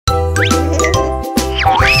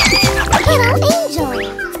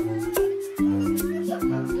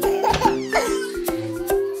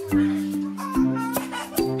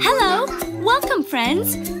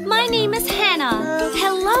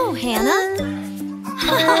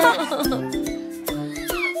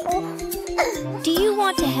Do you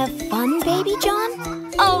want to have fun, Baby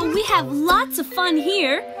John? Oh, we have lots of fun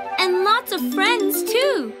here, and lots of friends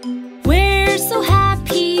too. We're so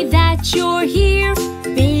happy that you're here,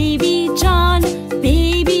 Baby John,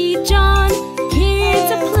 Baby John.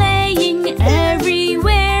 Kids are playing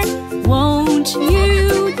everywhere. Won't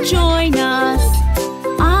you join us?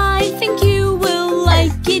 I think you will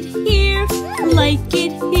like it here, like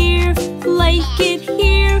it here, like it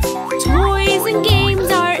here. Toys and games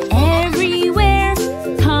are everywhere.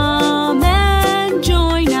 Come and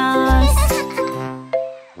join us.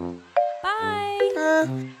 Bye.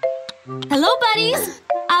 Hello, buddies.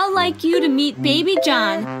 I'd like you to meet Baby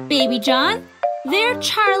John. Baby John, they're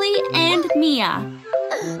Charlie and Mia.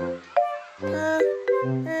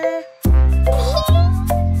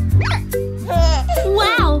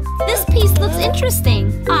 Wow, this piece looks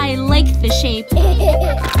interesting. I like the shape.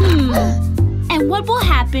 And what will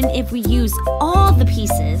happen if we use all the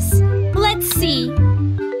pieces? Let's see.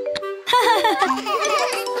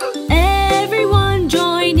 Everyone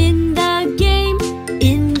join in the game,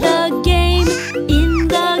 in the game, in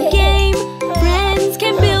the game. Friends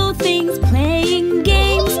can build things playing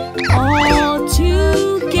games all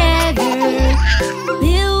together.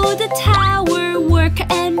 Build a tower, work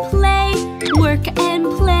and play, work and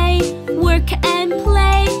play, work and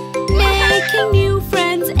play. Making new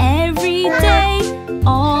friends every day,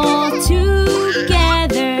 all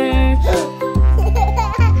together.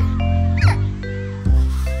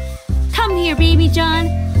 Come here, Baby John.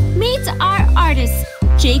 Meet our artists,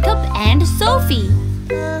 Jacob and Sophie.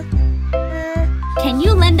 Can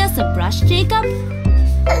you lend us a brush, Jacob?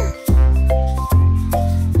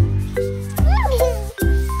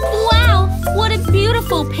 Wow, what a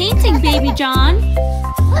beautiful painting, Baby John.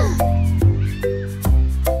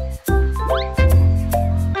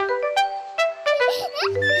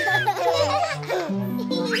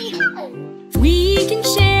 We can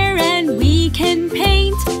share and we can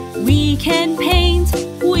paint. We can paint,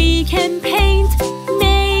 we can paint.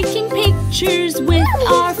 Making pictures with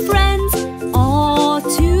our friends all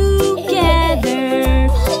together.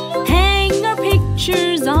 Hang our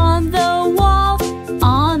pictures on the wall,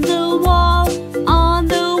 on the wall, on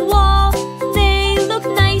the wall. They look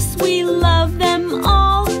nice, we love them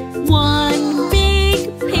all. One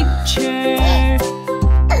big picture.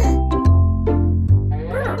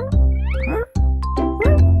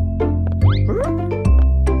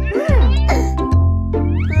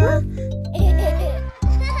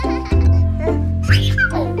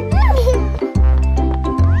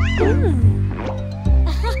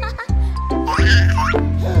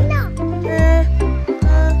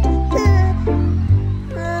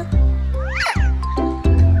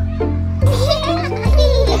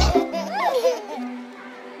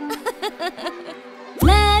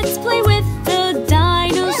 Let's play with the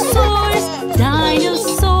dinosaurs,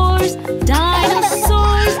 dinosaurs,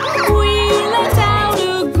 dinosaurs. We let out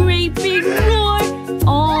a great big roar,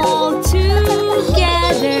 all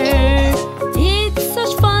together. It's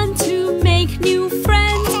such fun to make new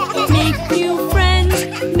friends, make new friends,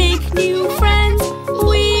 make new friends.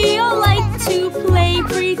 We all like to play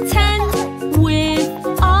pretend with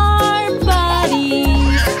our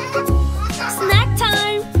buddies. Snack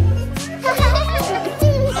time!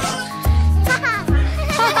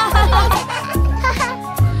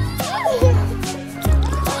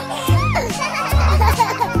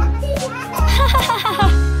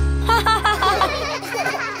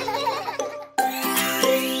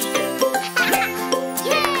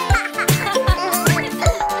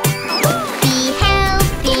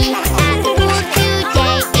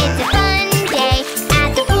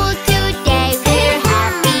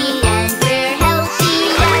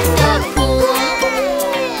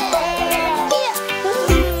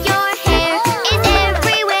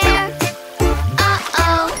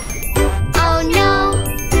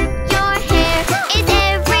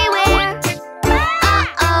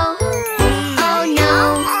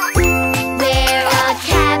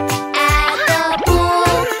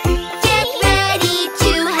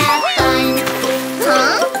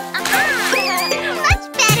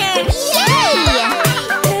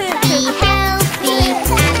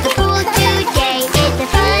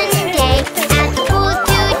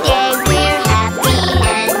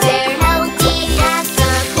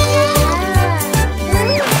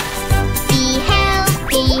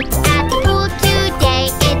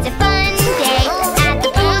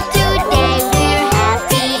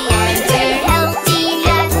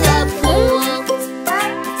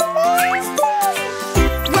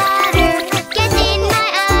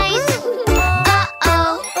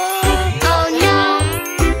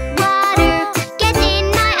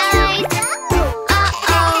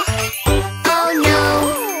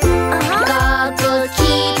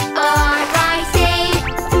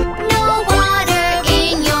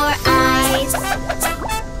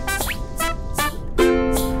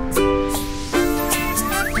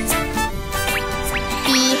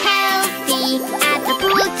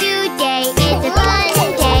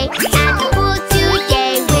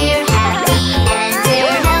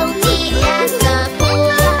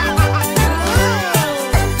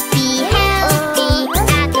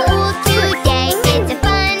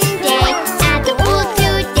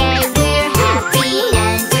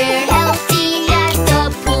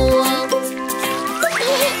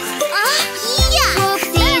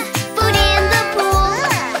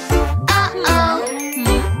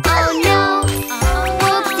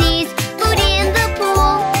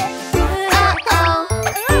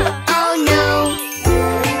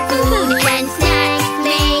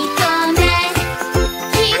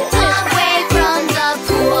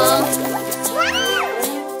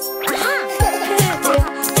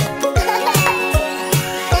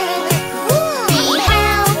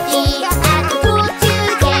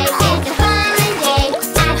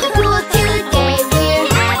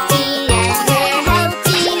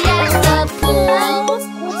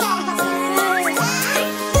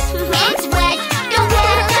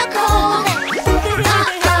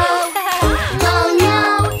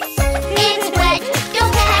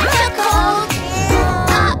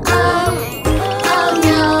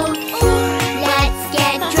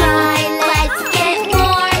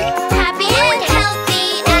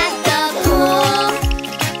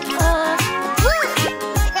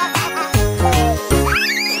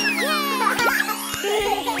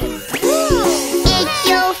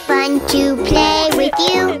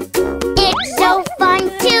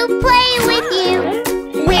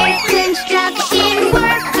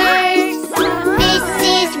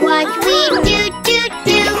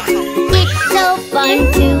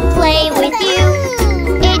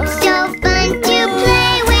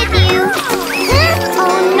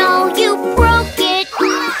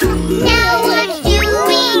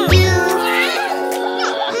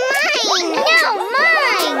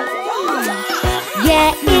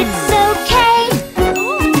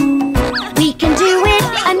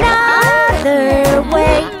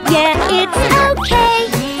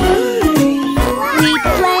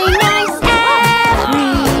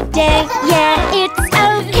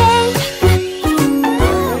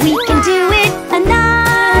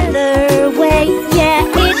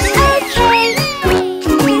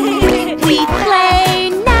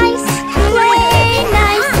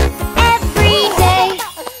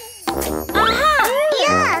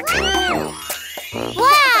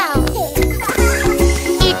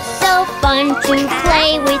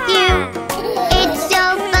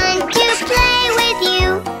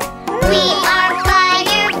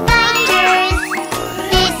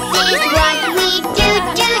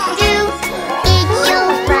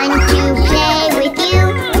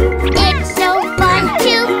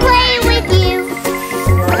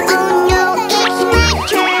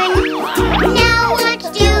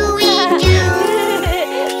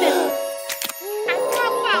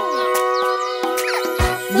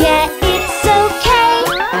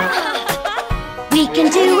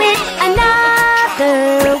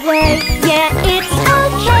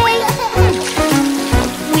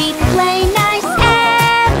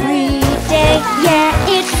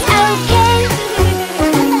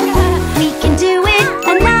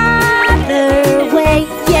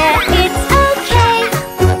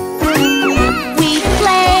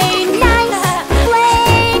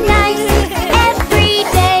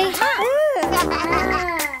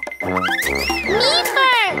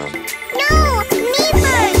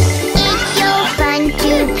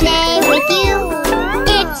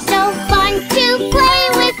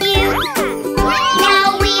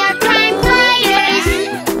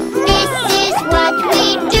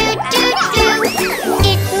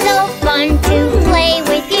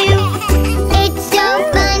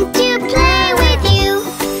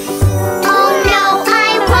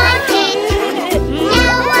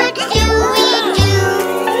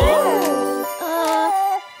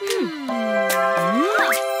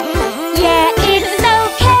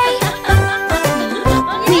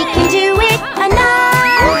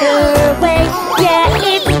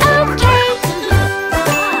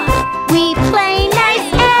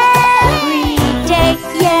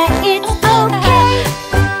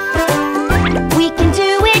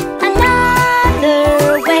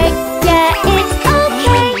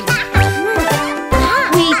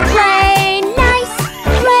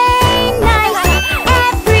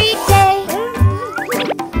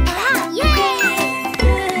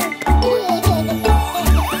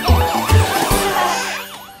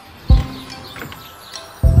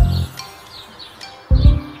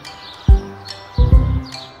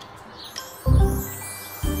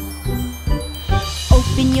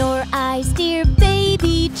 Open your eyes, dear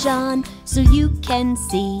baby John, so you can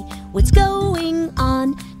see what's going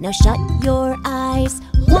on. Now shut your eyes,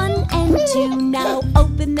 1 and 2. Now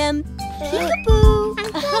open them, peek-a-boo.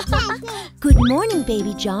 Good morning,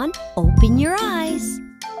 baby John. Open your eyes.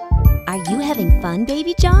 Are you having fun,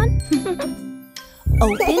 baby John?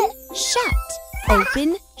 Open, shut.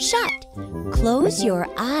 Open, shut. Close your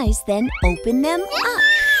eyes, then open them up.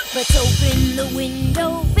 Let's open the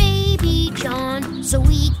window, baby John, so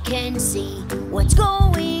we can see what's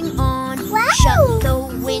going on. Wow. Shut the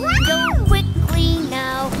window quickly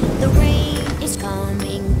now, the rain is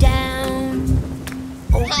coming down.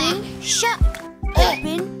 Open, shut.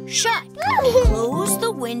 Open, shut. Close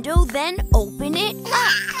the window, then open it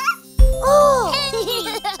up. Oh!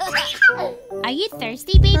 Are you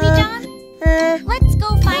thirsty, baby John? Let's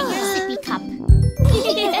go find your sippy cup.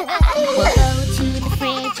 We'll go to the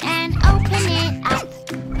fridge and open it up.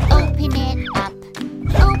 Open it up.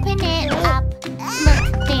 Open it up. Look,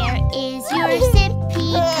 there is your sippy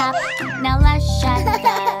cup. Now let's shut the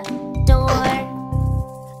door.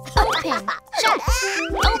 Open, shut,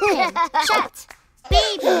 open, shut.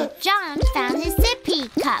 Baby John found his sippy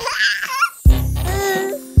cup.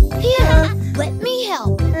 Here, let me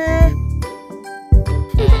help.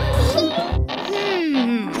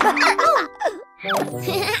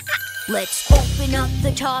 Let's open up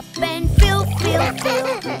the top and fill.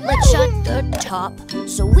 Let's shut the top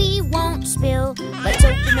so we won't spill. Let's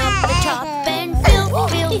open up the top and fill.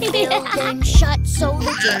 Then shut so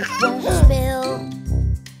the drink won't spill.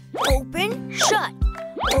 Open, shut.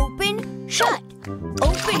 Open, shut.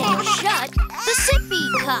 Open and shut the sippy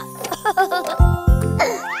cup.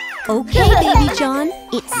 Okay, baby John.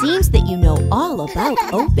 It seems that you know all about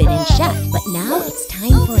open and shut, but now it's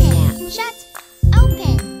time for a nap. Shut,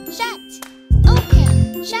 open, shut,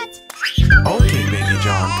 open, shut. Okay, baby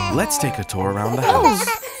John, let's take a tour around the house.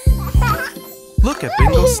 Look at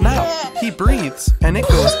Bingo's snout. He breathes and it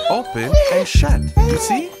goes open and shut. You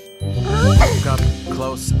see? Look up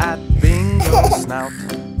close at Bingo's snout.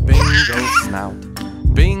 Bingo's snout.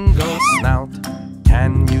 Bingo's snout.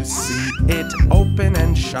 Can you see it open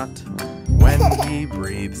and shut when he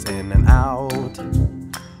breathes in and out?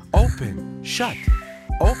 Open, shut.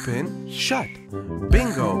 Open, shut.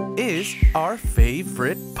 Bingo is our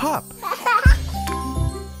favorite pup.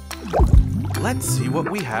 Let's see what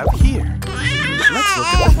we have here. Let's look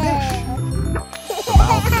at the fish. The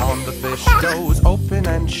mouth on the fish goes open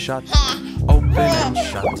and shut. Open and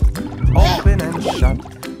shut. Open and shut.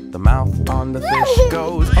 The mouth on the fish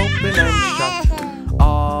goes open and shut.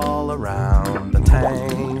 All around the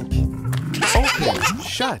tank. Open,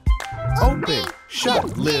 shut. Open,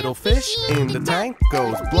 shut. Little fish in the tank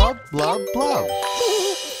goes blub, blub, blub.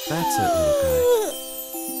 That's it, little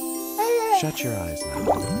guy. Shut your eyes now.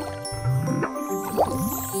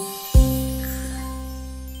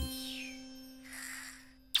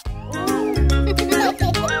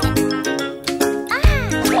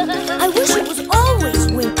 I wish it was always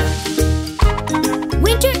winter.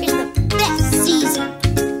 Winter is the best season.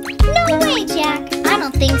 No way, Jack. I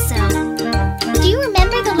don't think so. Do you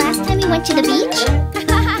remember the last time we went to the beach?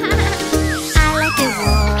 I like it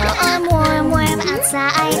warm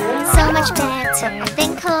outside. So much better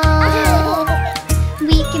than cold.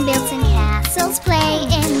 We can build some castles, play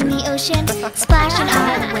in the ocean, splash in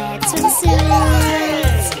our wet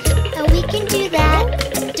swimsuits. And we can do that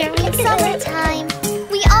during summertime.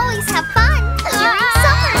 We always have fun during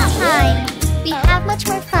summertime. We have much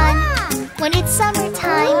more fun when it's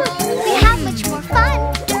summertime. We have much more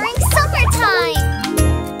fun during summertime.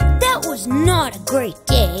 That was not a great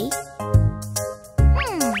day.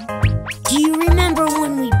 Do you remember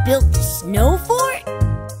when we built the snow fort?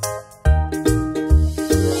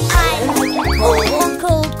 I like it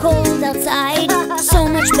cold outside. So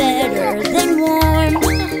much better than warm.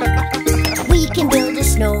 We can build a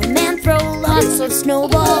snowman, throw lots of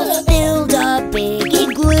snowballs, build a big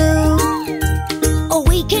igloo. Oh,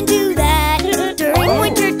 we can do that during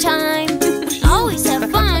winter time. We always have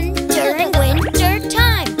fun during winter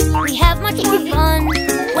time. We have much more fun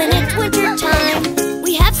when it's winter time.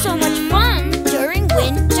 We have so much fun during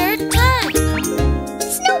winter time.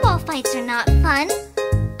 Snowball fights are not fun.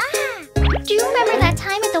 Do you remember that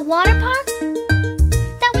time at the water park?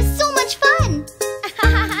 That was so much fun.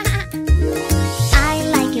 I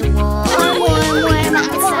like it warm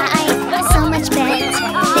outside. So much better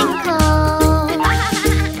than cold.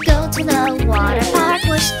 Go to the water park,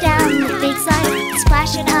 push down the big slide,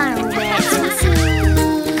 splash in our wet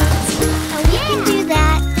swimsuits. And we can do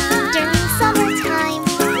that during summertime.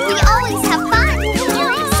 We always have fun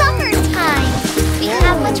during summertime. We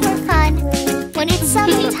have much more fun when it's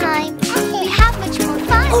summertime. We have much more fun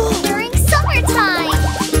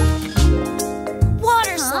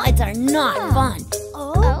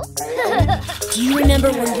Do you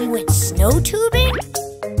remember when we went snow tubing?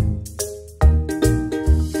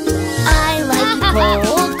 I like it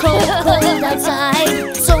cold, cold, cold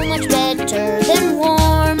outside. So much better than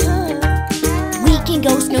warm. We can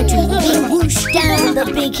go snow tubing, whoosh down the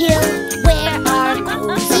big hill, wear our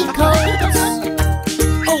cozy coats.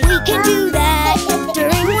 Oh, we can do that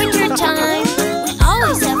during winter time. We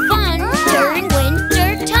always have fun during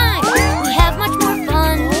winter time. We have much more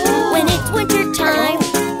fun when it's winter time.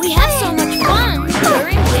 We have so much fun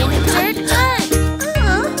during winter time.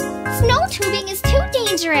 Snow tubing is too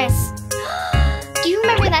dangerous. Do you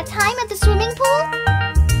remember that time at the swimming pool?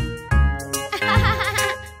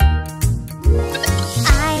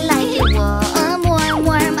 I like it warm, warm,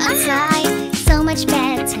 warm outside. So much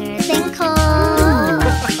better than cold.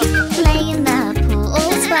 Play in the pool,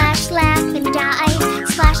 splash, laugh and die.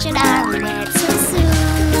 Splash in our wet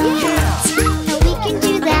swimsuits. Now we can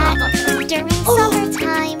do that during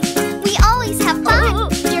summertime. We always have fun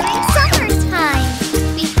during summertime.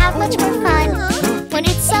 We have much more fun when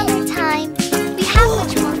it's summertime. We have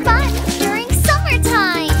much more fun during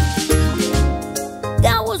summertime.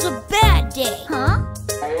 That was a bad day. Huh?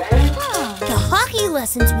 The hockey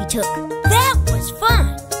lessons we took, that was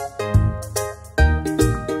fun.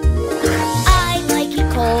 I like it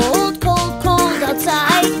cold, cold, cold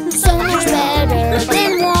outside. So much better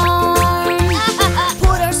than warm.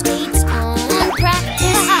 Put our skates on, practice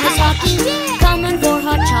this hockey. Coming for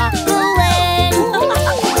hot chocolate.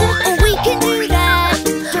 Oh, we can do that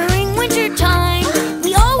during winter time.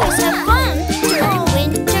 We always have fun during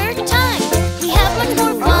winter time. We have much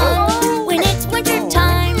more fun when it's winter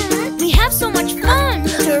time. We have so much fun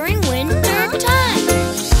during winter time.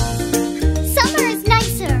 Summer is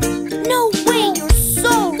nicer. No way, you're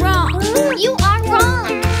so wrong. You are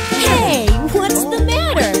wrong. Hey, what's the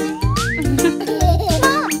matter?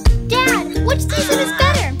 Mom, Dad, which season is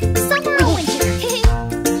better? Summer or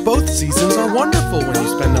winter? Both seasons are wonderful when you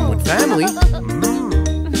spend them with family.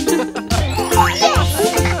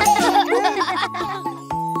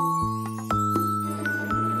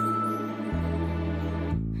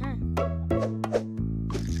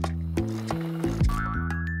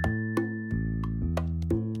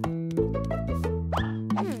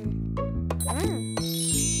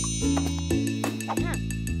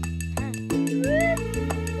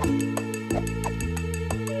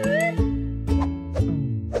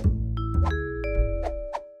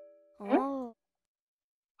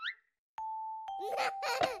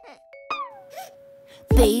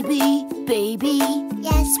 Baby, baby,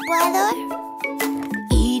 Yes, brother?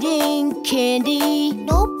 eating candy,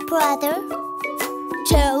 No, brother.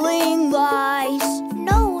 telling lies.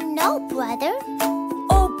 No, no, brother.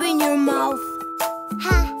 Open your mouth.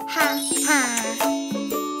 Ha, ha,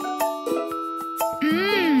 ha.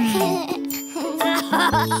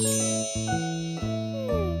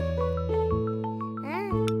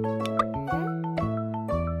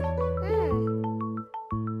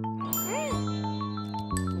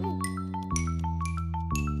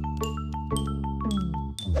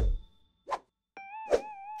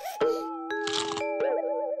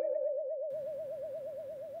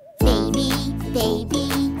 Baby, baby.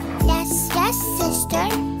 Yes, yes, sister.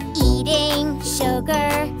 Eating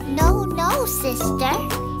sugar. No, no, sister.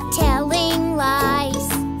 Telling lies.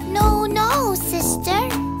 No, no, sister.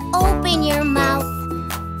 Open your mouth.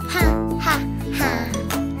 Ha, ha,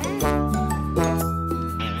 ha.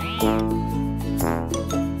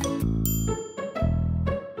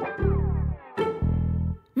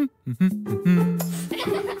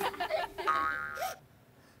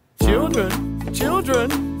 Children, children,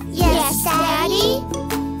 Yes, Daddy?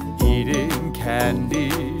 eating candy,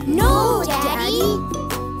 No, Daddy.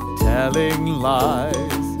 telling lies.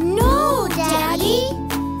 No, Daddy.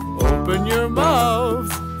 Open your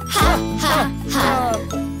mouths. Ha, ha,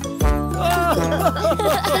 ha.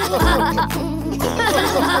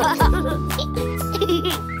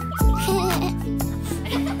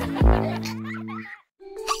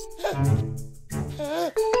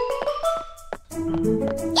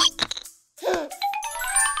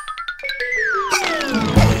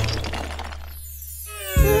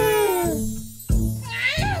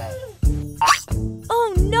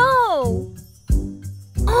 Oh no!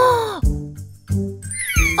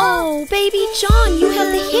 Oh, baby John, you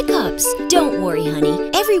have the hiccups. Don't worry, honey.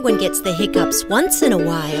 Everyone gets the hiccups once in a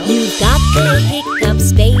while. You've got the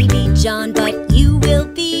hiccups, baby John, but you will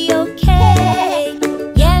be okay.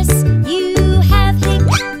 Yes, you have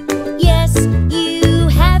hiccups. Yes, you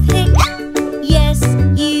have hiccups. Yes,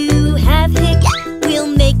 you have hiccups. We'll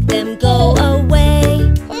make them go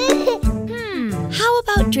away. How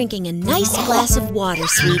about drinking a nice glass of water,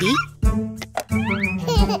 sweetie?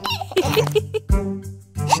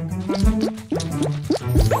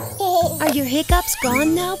 hiccups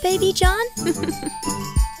gone now, Baby John?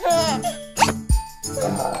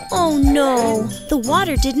 Oh no, the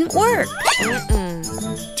water didn't work.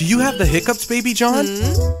 Do you have the hiccups, Baby John?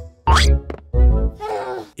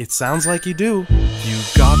 It sounds like you do. You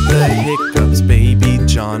got the hiccups, Baby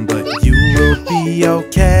John, but you will be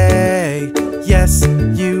okay. Yes,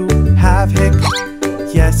 you have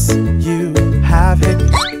hiccups. Yes, you have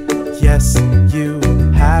hiccups. Yes, you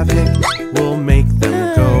have hiccups. We'll make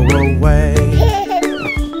them go away.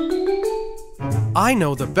 I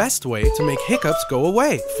know the best way to make hiccups go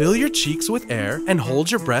away. Fill your cheeks with air and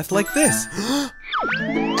hold your breath like this.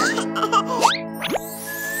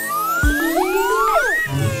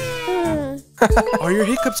 Are your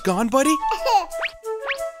hiccups gone, buddy?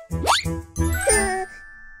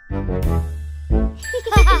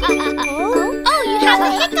 Oh, you have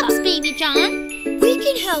the hiccups, Baby John. We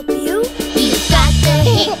can help you. You've got the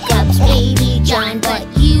hiccups, Baby John, but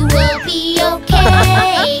you will be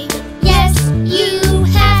okay. Yes, you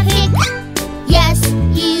have hiccups. Yes,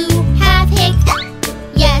 you have hiccups.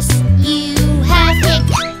 Yes, you have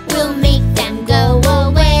hiccups. We'll make them go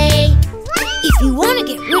away. If you want to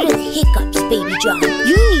get rid of the hiccups, Baby John,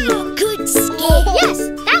 you need a good scare. Yes,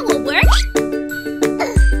 that will work.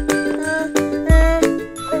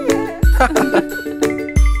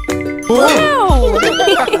 Wow!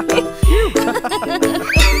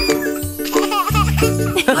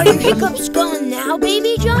 Are your hiccups gone now,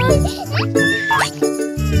 Baby John?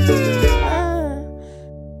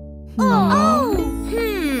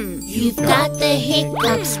 You've got the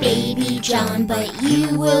hiccups, Baby John, but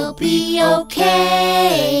you will be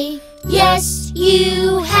okay. Yes,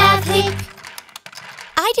 you have hiccups.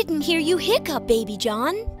 I didn't hear you hiccup, Baby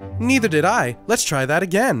John. Neither did I. Let's try that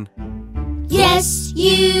again. Yes,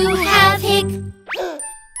 you have hiccups.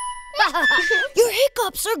 Your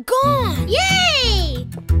hiccups are gone. Yay!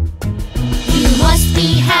 You must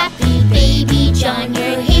be happy, Baby John.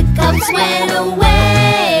 Your hiccups went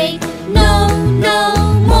away. No, no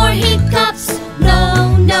more hiccups.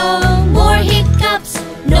 No, no more hiccups.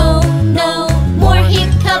 No, no more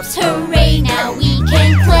hiccups. Hooray, now we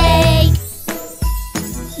can play.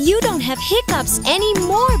 You don't have hiccups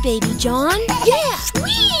anymore, Baby John. Yeah!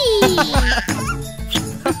 Whee!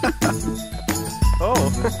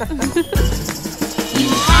 Oh. You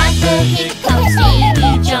had the hiccups,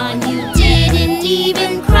 Baby John. You didn't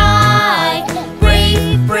even cry.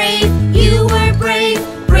 Brave, brave, you were brave.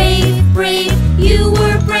 Brave, brave, you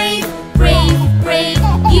were brave. Brave, brave,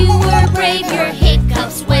 you were brave. Your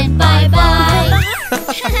hiccups went bye-bye.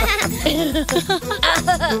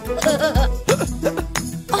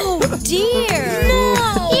 Oh dear!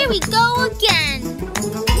 No! Here we go again.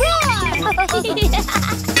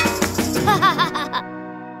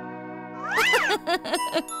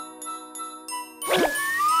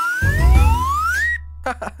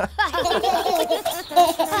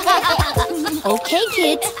 Okay,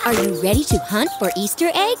 kids, are you ready to hunt for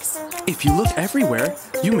Easter eggs? If you look everywhere,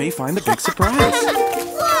 you may find a big surprise.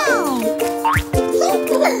 Wow!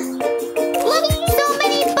 Look, so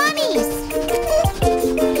many bunnies!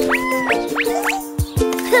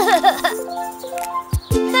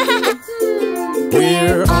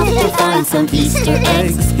 We're off to find some Easter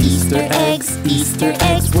eggs, Easter eggs, Easter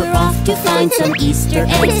eggs. We're off to find some Easter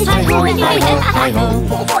eggs. Hi-ho, hi-ho, hi-ho.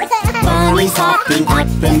 Bunnies hopping up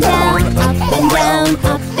and down, up and down,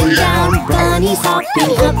 up and down. Bunnies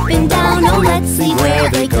hopping up and down. Oh, let's see where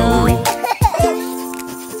they go.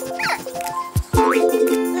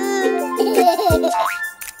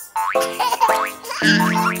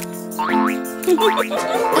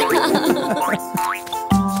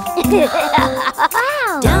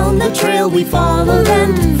 Down the trail we follow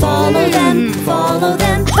them, follow them, follow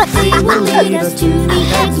them. They will lead us to the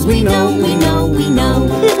eggs. We know, we know, we know.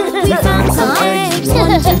 We found some eggs.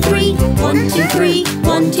 1, 2, 3. 1, 2, 3.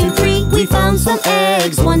 1, 2, 3. We found some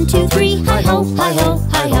eggs. 1, 2, 3. Hi ho, hi ho,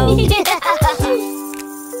 hi ho.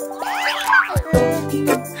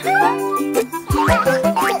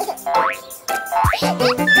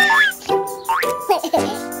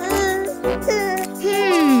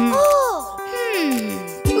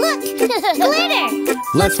 Look! Glitter!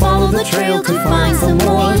 Let's follow the trail to find some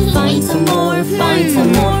more, find some more, find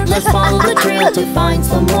some more. Let's follow the trail to find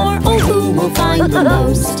some more. Oh, who will find the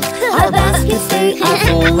most? Our baskets, they are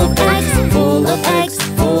full of eggs, full of eggs,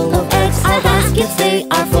 full of eggs. Our baskets, they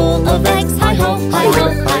are full of eggs. Hi ho, hi ho,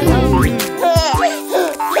 hi ho.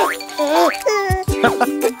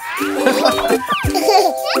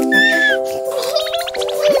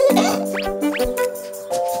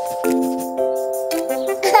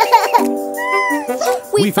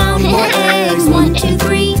 We found more eggs. 1, 2,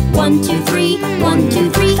 3. 1, 2, 3. 1, 2,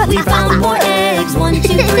 3. We found more eggs.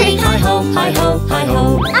 tree. Hi-ho, hi-ho,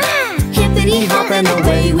 hi-ho. Hippity hop and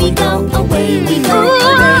away we go, away we go,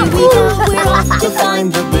 away we go. We're off to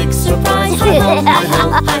find the big surprise. Hi-ho,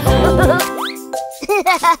 hi-ho, hi-ho.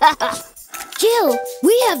 Jill,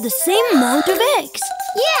 we have the same amount of eggs.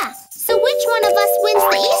 Yeah, so which one of us wins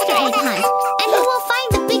the Easter egg hunt? And who will find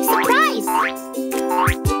the big surprise?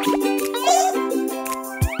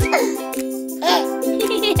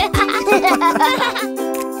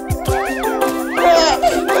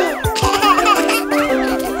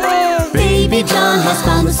 Baby John has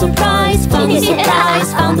found the surprise, found the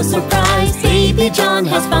surprise, found the surprise. Baby John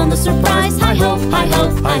has found the surprise. Hi-ho, hi-ho,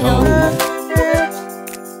 hi-ho.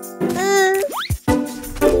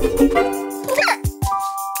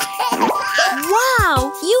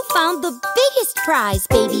 Wow, you found the biggest prize,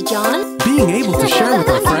 Baby John. Being able to share with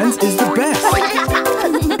our friends is the best.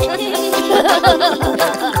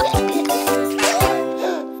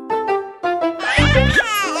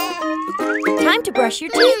 Time to brush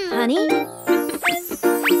your teeth, honey.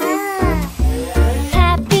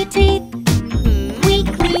 Happy teeth, we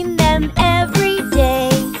clean them every day.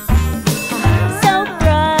 So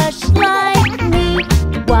brush like me,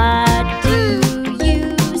 what do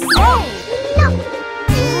you say? No.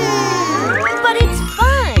 But it's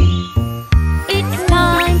fun. It's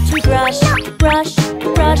time to brush, brush,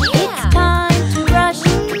 brush. It's time to brush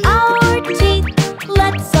our teeth.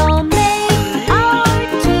 Let's all make our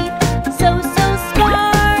teeth so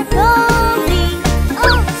sparkly.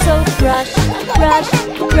 So brush, brush,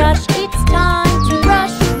 brush. It's time to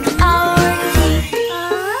brush our teeth.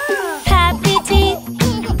 Happy teeth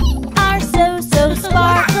are so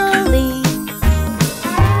sparkly.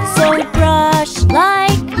 So brush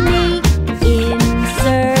like me in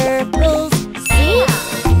circles. See?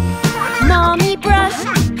 Mommy brushed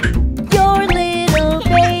your little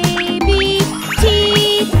baby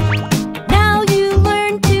teeth. Now you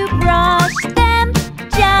learn to brush them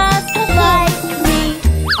just like me.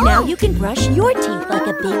 Now you can brush your teeth like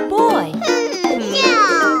a big boy.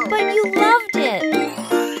 Yeah. But you loved it.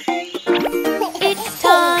 It's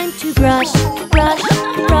time to brush, brush,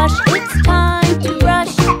 brush. It's time to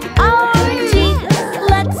brush our teeth.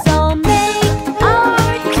 Let's all make our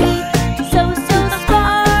teeth so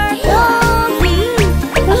sparkly.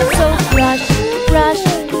 So brush, brush,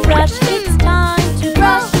 brush. It's time to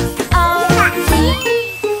brush our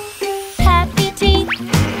teeth. Happy teeth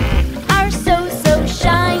are so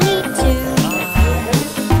shiny too.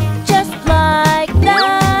 Just like the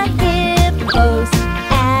hippos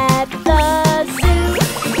at the zoo.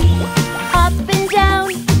 Up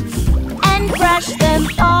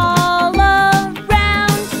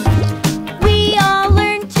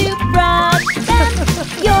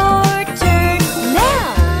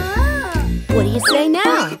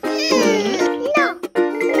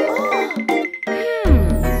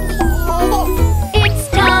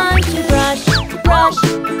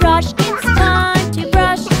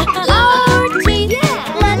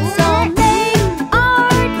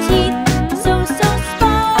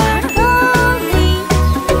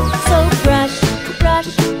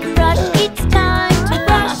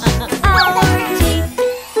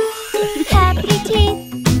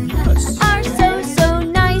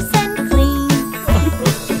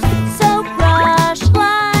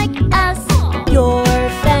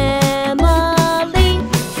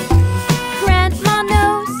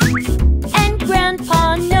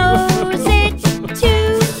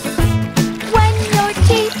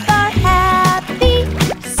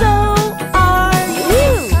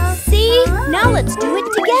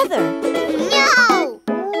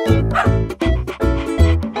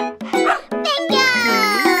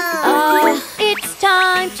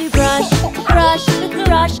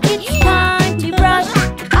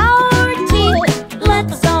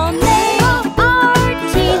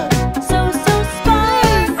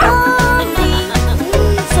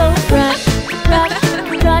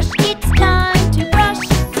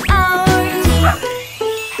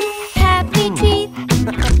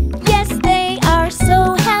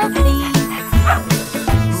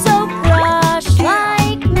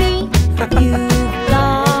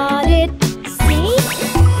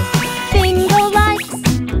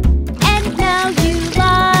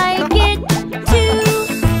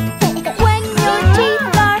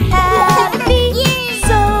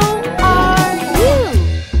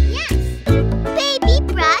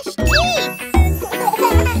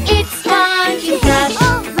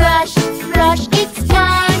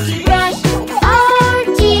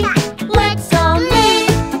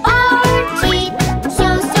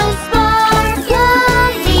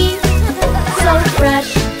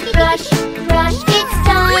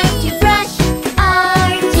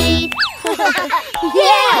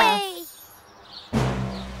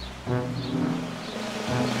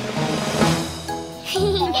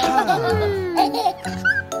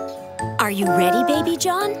Are you ready, Baby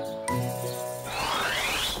John?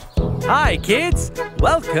 Hi, kids!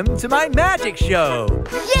 Welcome to my magic show!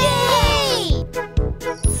 Yay!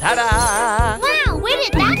 Ta-da! Wow, where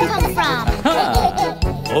did that come from?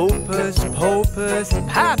 Hocus Pocus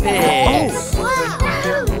Pappus! Wow!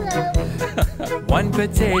 One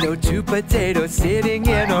potato, two potatoes sitting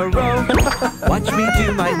in a row. Watch me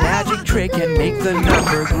do my magic trick and make the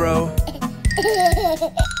number grow.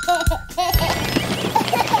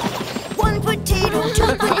 One potato,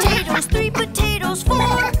 two potatoes, three potatoes, 4,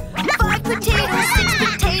 5 potatoes, 6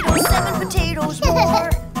 potatoes, 7 potatoes more.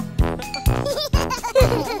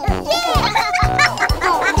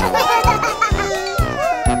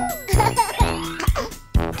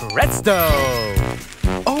 Presto!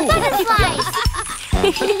 Butterflies!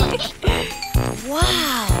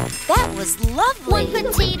 Wow, that was lovely. 1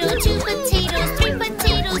 potato, 2 potatoes, 3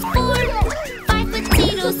 potatoes, 4, 5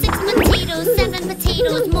 potatoes, 6 potatoes, 7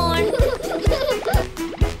 potatoes more.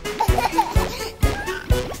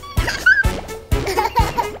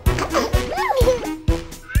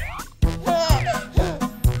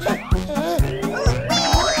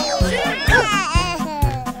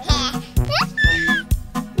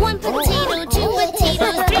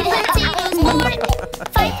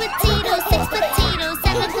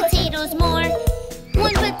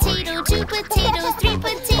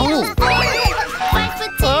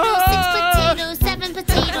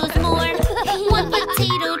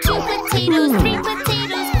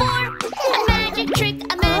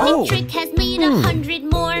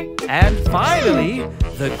 And finally,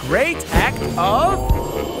 the great act of...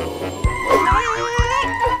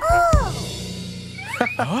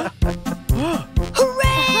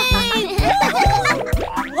 Hooray!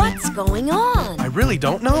 What's going on? I really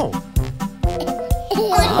don't know.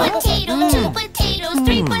 1 potato, 2 potatoes,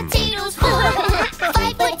 3 potatoes, 4,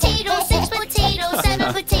 5 potatoes, 6 potatoes,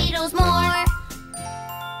 7 potatoes more.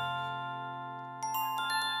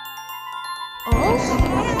 Oh?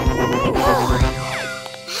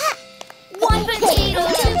 1 potato,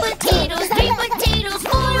 2 potatoes, 3 potatoes,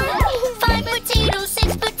 4, 5 potatoes,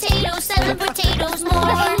 6 potatoes, 7 potatoes more.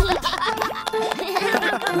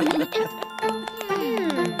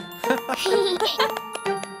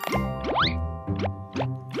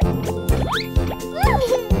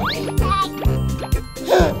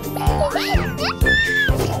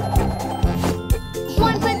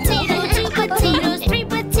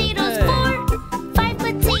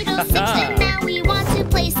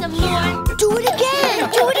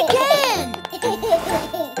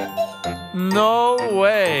 No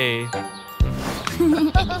way!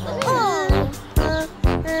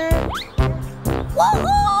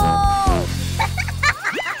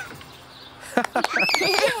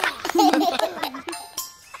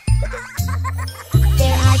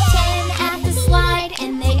 There are 10 at the slide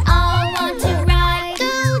and they all want to ride.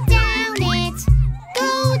 Go down it,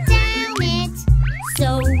 go down it. So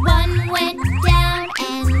one went down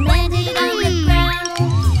and landed on the ground.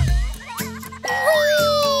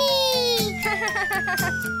 Whee!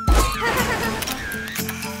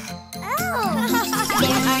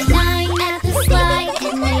 There are 9 at the slide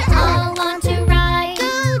and they all want to ride.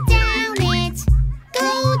 Go down it, go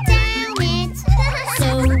down it. So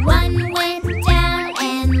one went down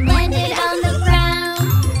and landed on the ground.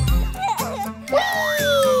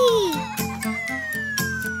 Whee!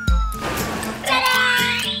 Ta-da!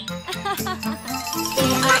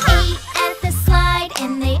 There are 8 at the slide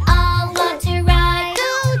and they all want to ride.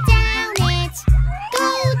 Go down it, go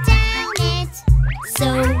down it. So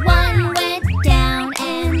one went down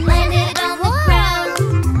and landed on the ground.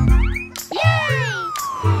 Yay!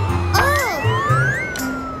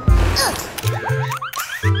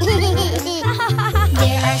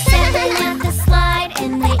 There are 7 at the slide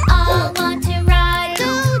and they all want to ride.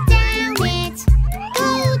 Go down it, go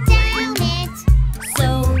down it. So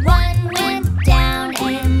one went down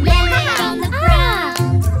and landed on the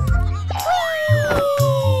ground.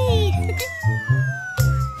 Whee!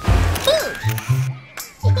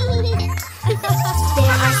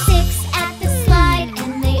 There are 6 at the slide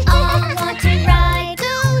and they all want to ride.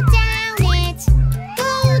 Go down it,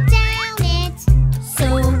 go down it.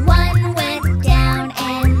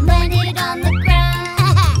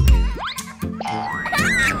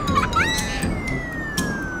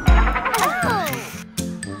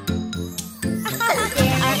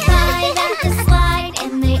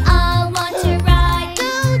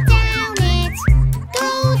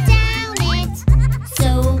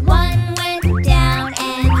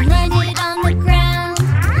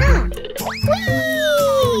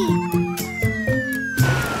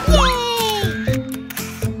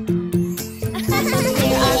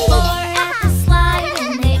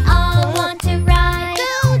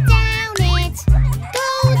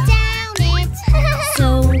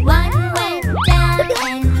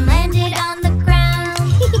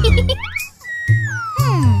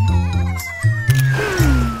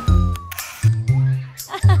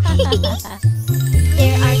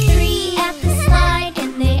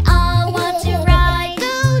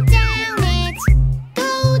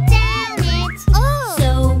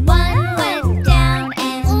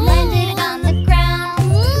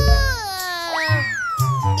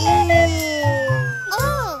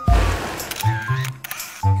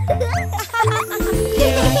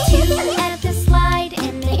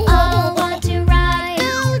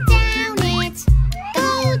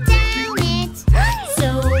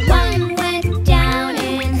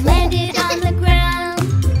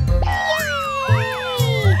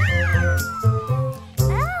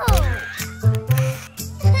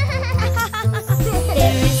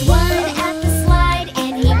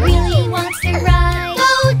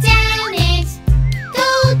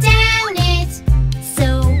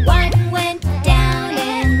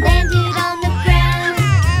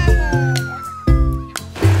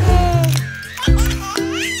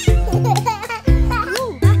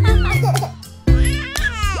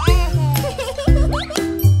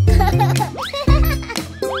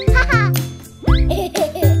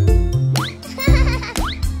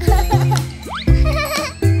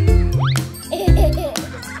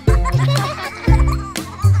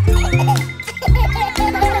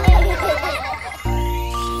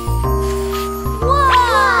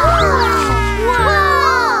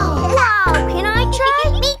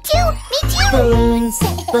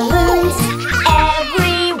 balloons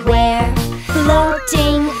everywhere,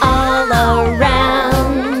 floating all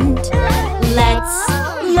around. Let's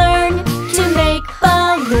learn to make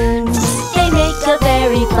balloons. They make a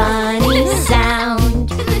very funny sound.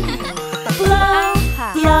 Blow,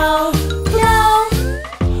 blow, blow.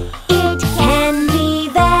 It can be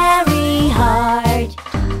very hard.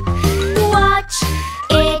 Watch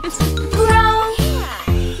it grow.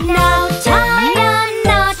 Now tie a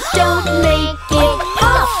knot, don't make it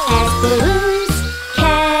pop, as balloons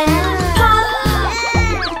can pop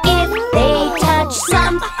if they touch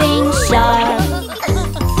something sharp.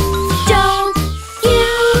 Don't you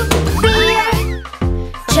fear,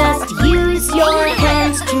 just use your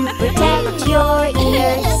hands to protect your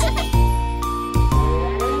ears.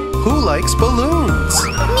 Who likes balloons?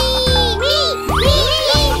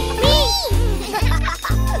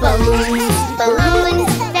 Balloons,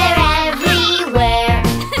 balloons, they're everywhere.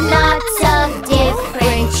 Lots of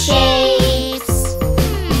different shapes.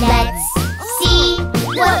 Let's see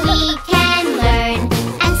what we can learn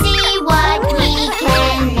and see what we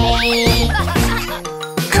can make.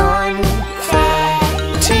 Confetti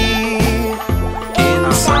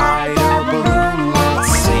inside a balloon, let's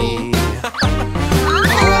see.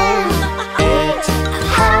 Hold it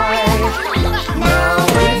high. Now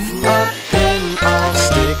with a pin I'll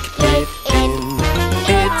stick it in.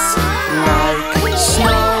 It's like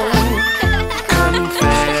snow,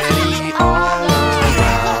 confetti all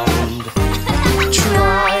around.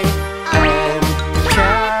 Try and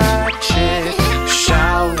catch it.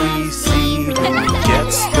 Shall we see who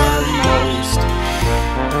gets the most?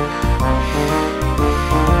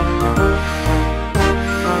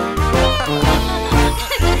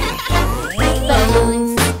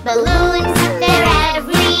 Balloons, balloons, they're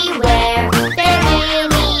everywhere. There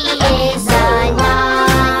really is a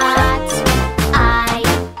lot. I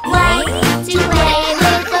like to play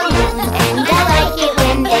with balloons, and I like it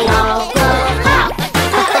when they all go pop.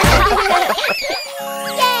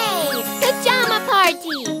 Yay! Pajama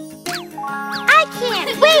party! I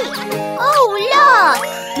can't wait! Oh, look!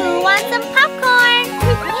 Who wants some popcorn?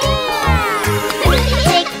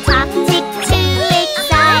 Tick tock, tick, too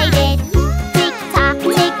excited. Tick tock,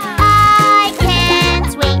 tick, I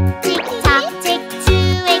can't wait. Tick tock, tick,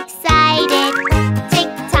 too excited. Tick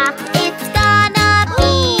tock, it's gonna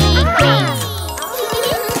be great.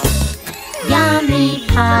 Yummy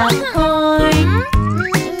popcorn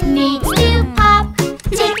needs to pop.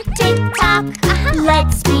 Tick, tick, tock.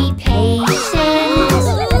 Let's be patient.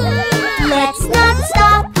 Let's not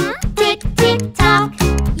stop. Tick, tick, tock.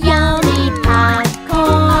 Yummy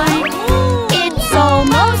popcorn. It's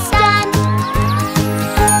almost done.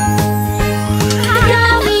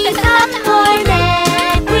 Yummy popcorn,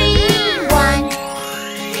 everyone.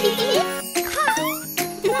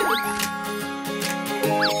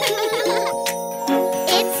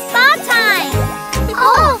 It's spa time!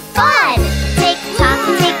 Oh, fun! Tick tock,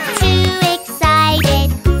 tick, too excited.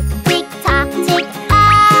 Tick tock, tick, I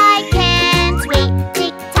can't wait.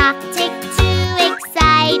 Tick tock, tick, too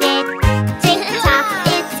excited. Tick tock,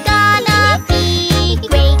 it's gonna be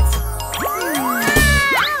great.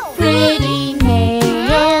 Pretty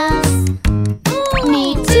nails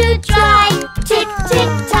need to dry. Tick,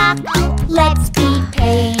 tick, tock. Let's be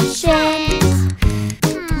patient.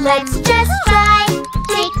 Let's just try.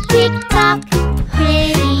 Tick, tick, tock.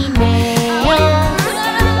 Pretty nails,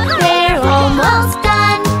 they're almost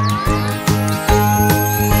done.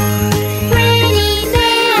 Pretty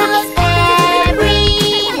nails,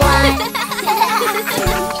 everyone.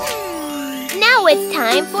 Now it's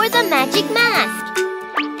time for the magic mask.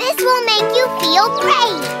 This will make you feel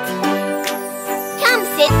great. Come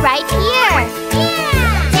sit right here.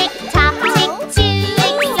 Tick tock, tick, too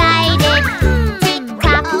excited. Tick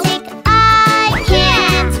tock, tick, I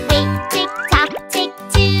can't wait. Tick tock, tick,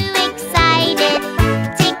 too excited.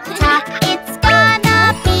 Tick tock, it's gonna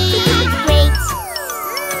be great.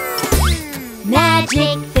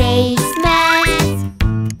 Magic face mask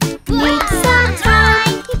needs some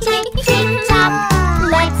time. Tick, tick, tock.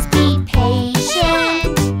 Let's be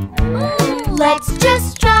patient. Let's just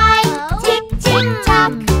try. Tick, tick,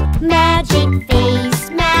 tock. Magic face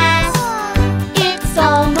mask. It's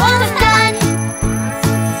almost done.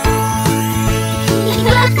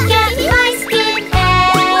 Look at my skin,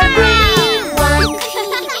 everyone.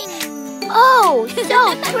 Oh, so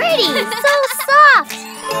pretty, so soft.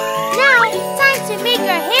 Now, time to make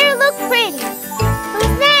our hair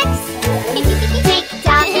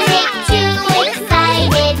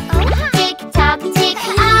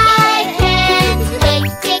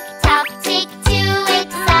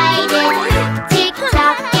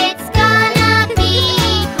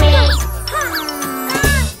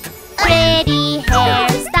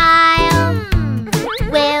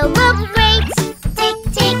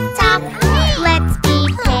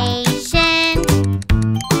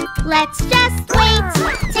just wait.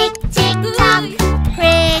 Tick, tick, tock,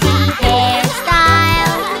 pretty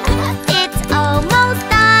hairstyle. It's almost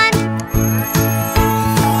done.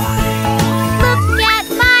 Look at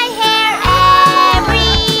my hair,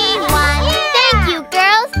 everyone. Thank you,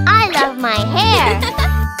 girls. I love my hair.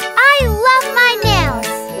 I love my nails.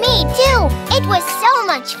 Me too. It was so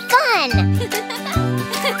much fun.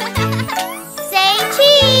 Say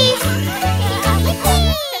cheese.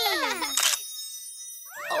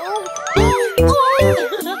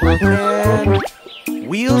 And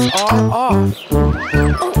wheels are off.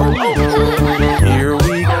 Here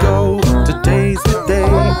we go. Today's the day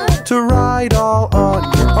to ride all on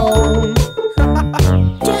your own.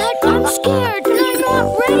 Dad, I'm scared and I'm not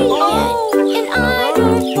ready yet. And I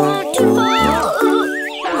don't want to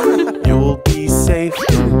fall. You'll be safe.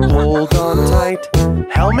 Hold on tight.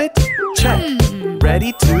 Helmet, check.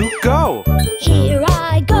 Ready to go. Here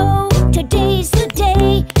I go. Today's the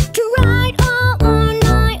day to ride all on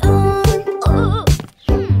my own.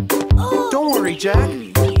 Don't worry, Jack.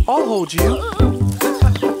 I'll hold you.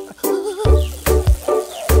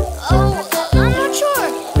 I'm not sure.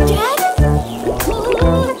 Dad?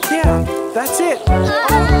 Yeah, that's it.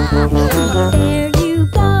 There you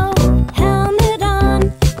go. Helmet on.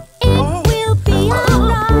 It will be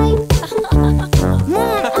alright.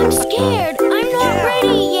 Mom, I'm scared. I'm not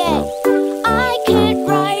ready yet. I can't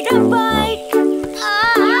ride a bike.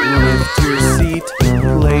 Lift your seat.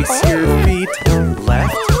 Place your feet.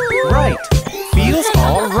 Left, right. Feels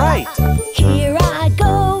all right. Here I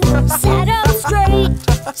go. Sat up straight.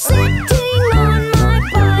 Sitting on my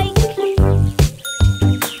bike.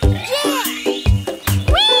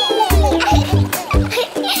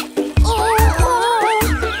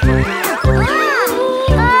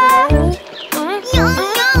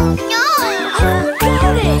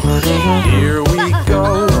 Here we go.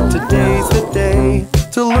 Today's the day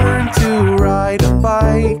to learn to ride a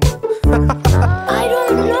bike. I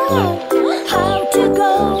don't know how to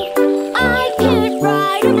go. I can't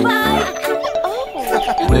ride a bike.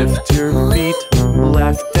 Lift your feet.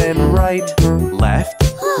 Left and right. Left,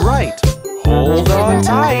 right. Hold on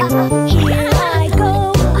tight. Here I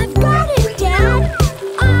go. I've got it, Dad.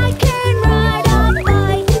 I can ride a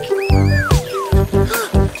bike.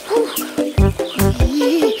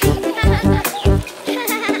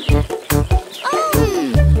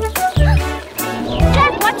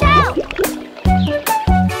 Jack, watch out!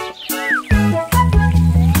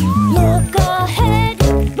 Look ahead,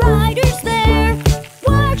 riders there.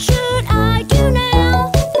 What should I do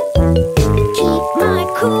now? Keep my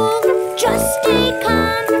cool, just stay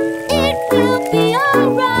calm. It will be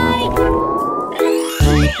alright.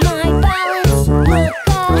 Keep my balance, look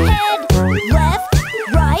ahead. Left,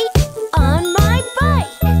 right, on my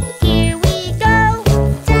bike. Here we go,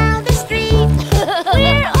 down the street.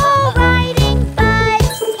 We're all riding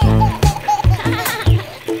bikes.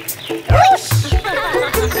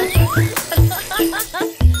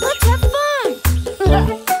 Let's have fun.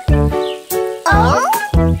 Oh?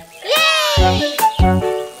 Yay!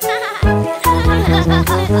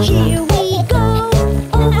 Here we go,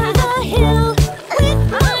 over the hill with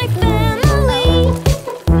my family.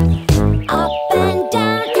 Up and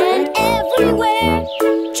down and everywhere,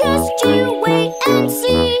 just you wait and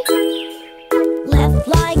see. Left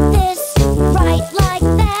like this, right like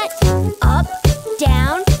that. Up,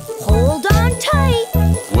 down, hold on tight.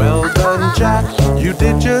 Well done, Jack. You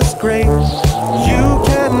did just great. You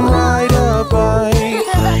can ride a bike.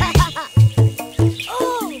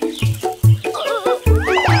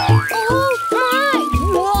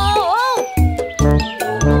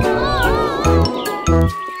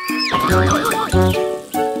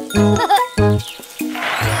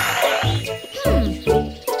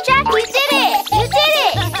 Jack, you did it! You did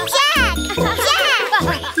it! Jack!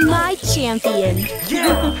 Jack! My champion.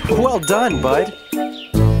 Well done, bud.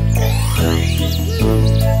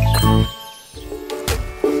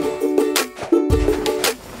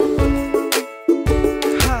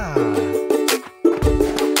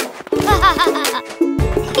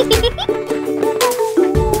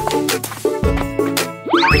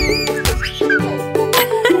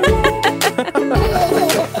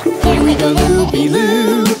 Here we go, Looby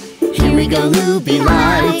Loo. Here we go, Looby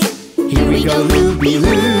Light. Here we go, Looby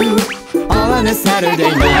Loo. All on a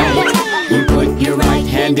Saturday night. You put your right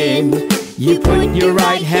hand in. You put your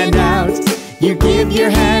right hand out. You give your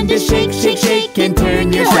hand a shake, shake, shake, and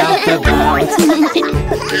turn yourself about.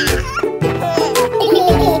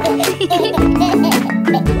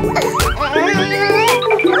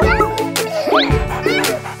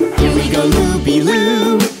 Here we go, Looby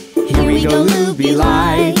Loo. Here we go, Looby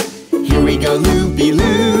Light. Here we go, Looby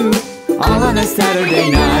Loo. All on a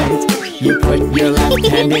Saturday night. You put your left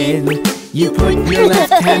hand in, you put your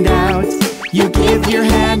left hand out. You give your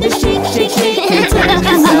hand a shake, shake, shake, and turn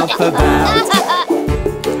yourself about.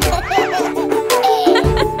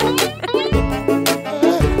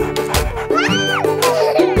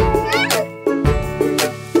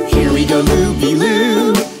 Here we go, Looby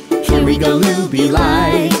Loo. Here we go, Looby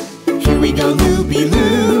Lie. Here we go, Looby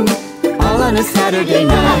Loo. All on a Saturday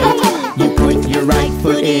night. You put your right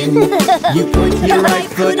foot in, you put your right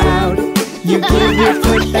foot out. You give your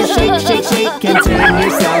foot a shake, shake, shake, and turn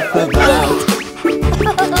yourself about.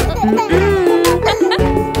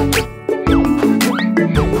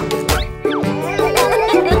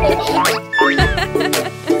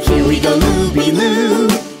 Here we go, Looby Loo.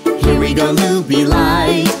 Here we go, Looby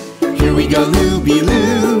Lie. Here we go, Looby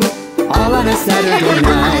Loo. All on a Saturday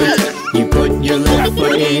night. You put your left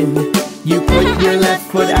foot in, you put your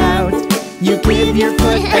left foot out. You give your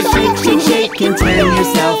foot a shake, shake, shake, and turn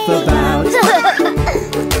yourself about.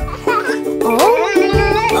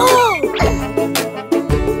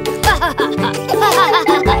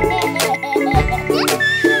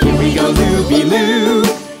 Here we go, Looby Loo.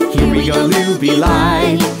 Here we go, Looby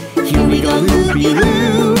Lie. Here we go, Looby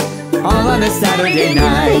Loo. All on a Saturday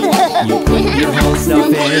night. You put your whole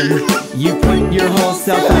self in, you put your whole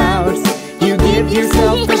self out. You give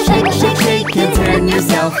yourself a shake, shake, shake, and turn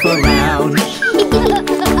yourself around.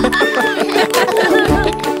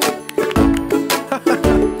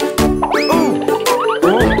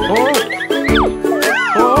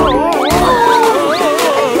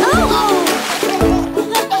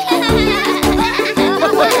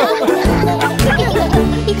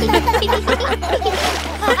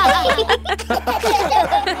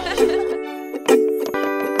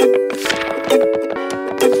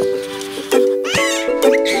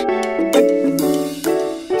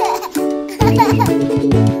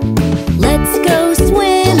 Let's go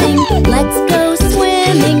swimming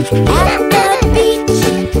at the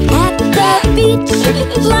beach,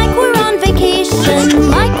 like we're on vacation,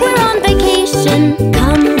 like we're on vacation.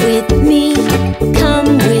 Come with me,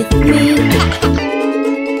 come with me.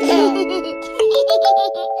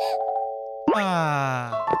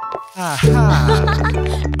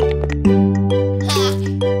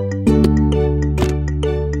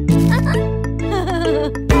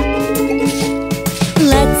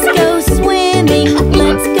 Let's go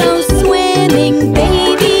swimming,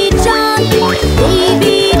 baby John,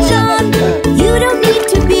 baby John. You don't need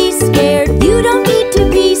to be scared, you don't need to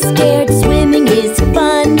be scared. Swimming is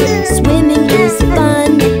fun, swimming is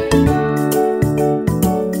fun.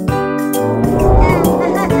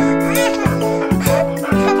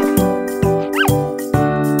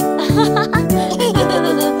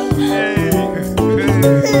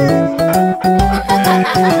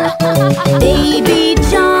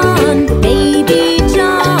 Baby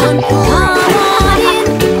John,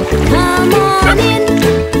 come on in.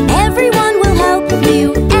 Everyone will help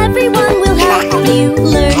you, everyone will help you.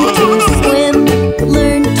 Learn to swim,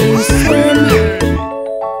 learn to swim.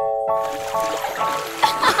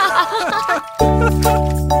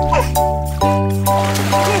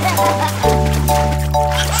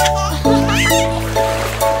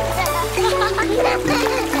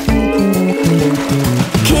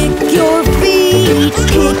 Kick your feet,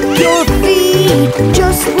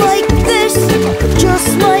 just like this,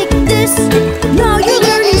 just like this. Now you're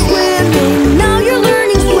learning swimming, now you're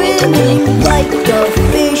learning swimming. Like a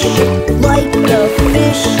fish, like a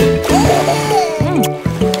fish.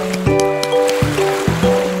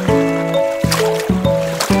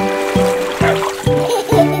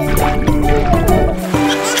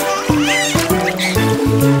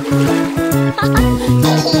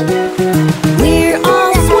 We're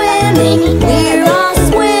all swimming.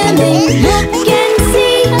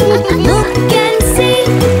 Look and see.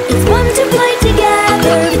 It's fun to play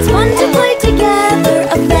together. It's fun to play together.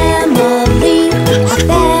 A family, a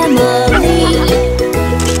family.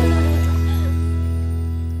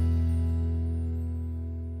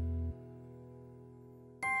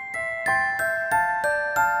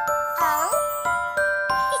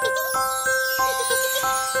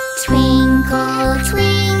 Twinkle,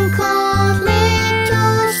 twinkle,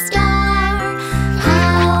 little star,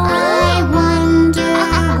 how I wonder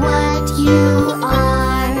what you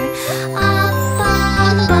are. Up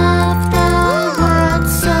above the world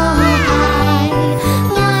so high,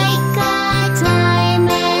 like a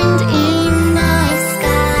diamond in the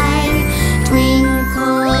sky.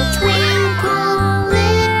 Twinkle, twinkle,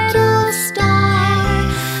 little star,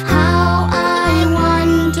 how I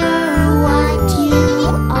wonder what you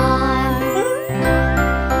are.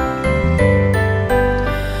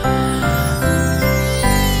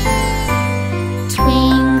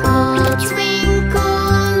 Twinkle,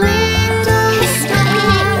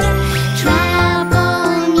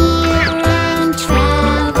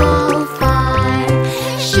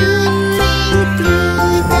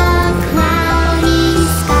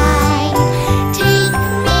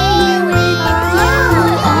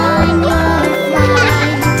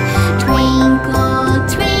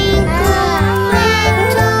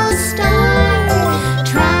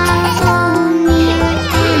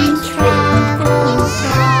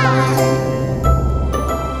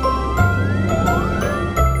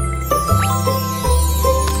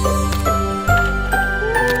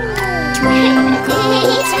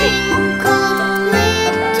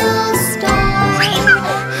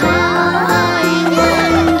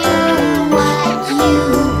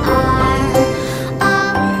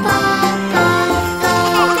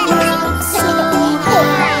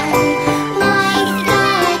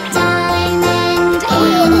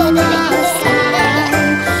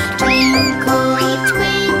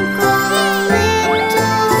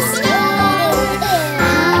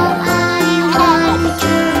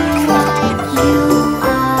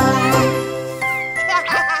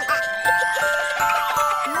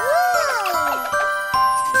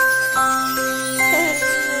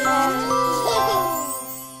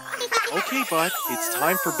 Okay, bud, it's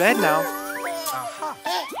time for bed now.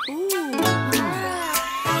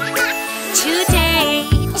 Today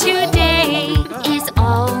is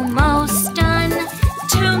almost done.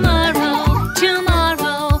 Tomorrow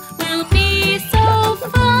will be so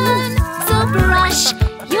fun. So brush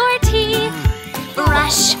your teeth,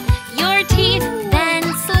 then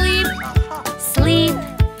sleep.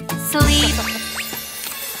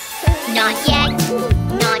 Not yet,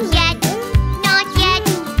 not yet, not yet,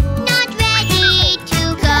 not ready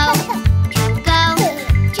to go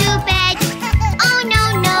to bed. Oh no,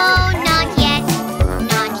 not yet,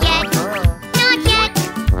 not yet, not yet,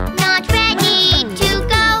 not ready to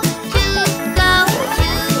go to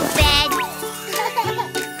bed.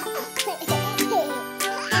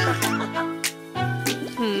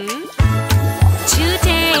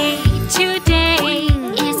 Today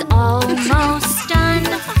is almost done.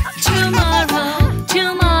 Tomorrow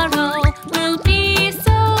will be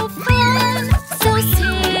so fun. So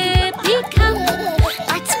sippy cup,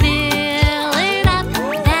 let's fill it up,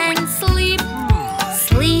 then sleep.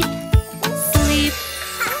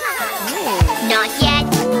 Not yet,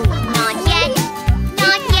 not yet,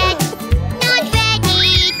 not yet, not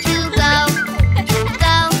ready to go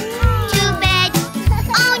to bed.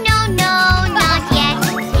 Oh no, not yet,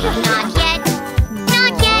 not yet,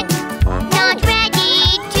 not yet, not ready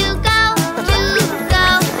to go to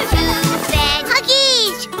bed.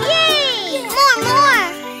 Huggies! Yay! More!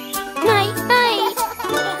 Night.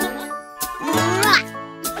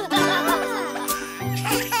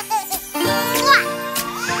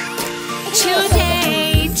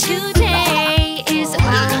 Today is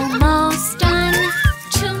almost done.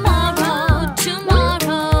 Tomorrow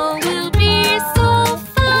will be so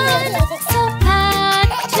fun. So back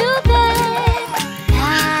to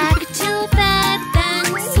bed, then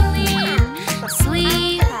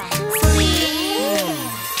sleep.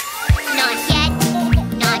 Not yet,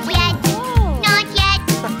 not yet, not yet,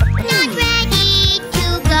 not ready to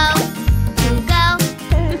go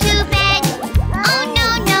to bed. Oh no,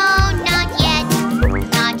 not yet,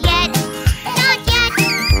 not yet, not yet,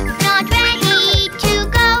 not ready to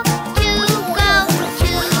go to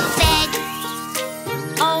bed.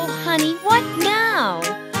 Oh, honey, what now?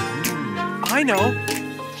 I know.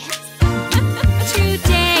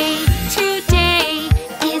 Today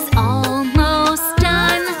is almost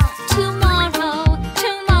done. Tomorrow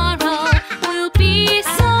will be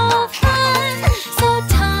so fun. So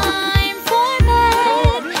time for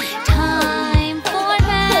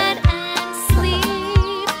bed and sleep.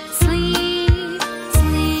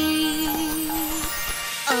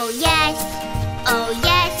 Oh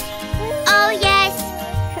yes,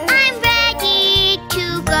 I'm ready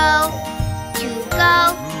to go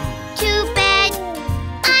to bed.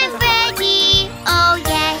 I'm ready. Oh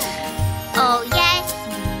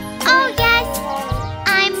yes,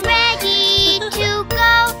 I'm ready to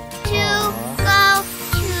go to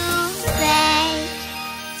bed.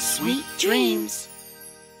 Sweet dreams.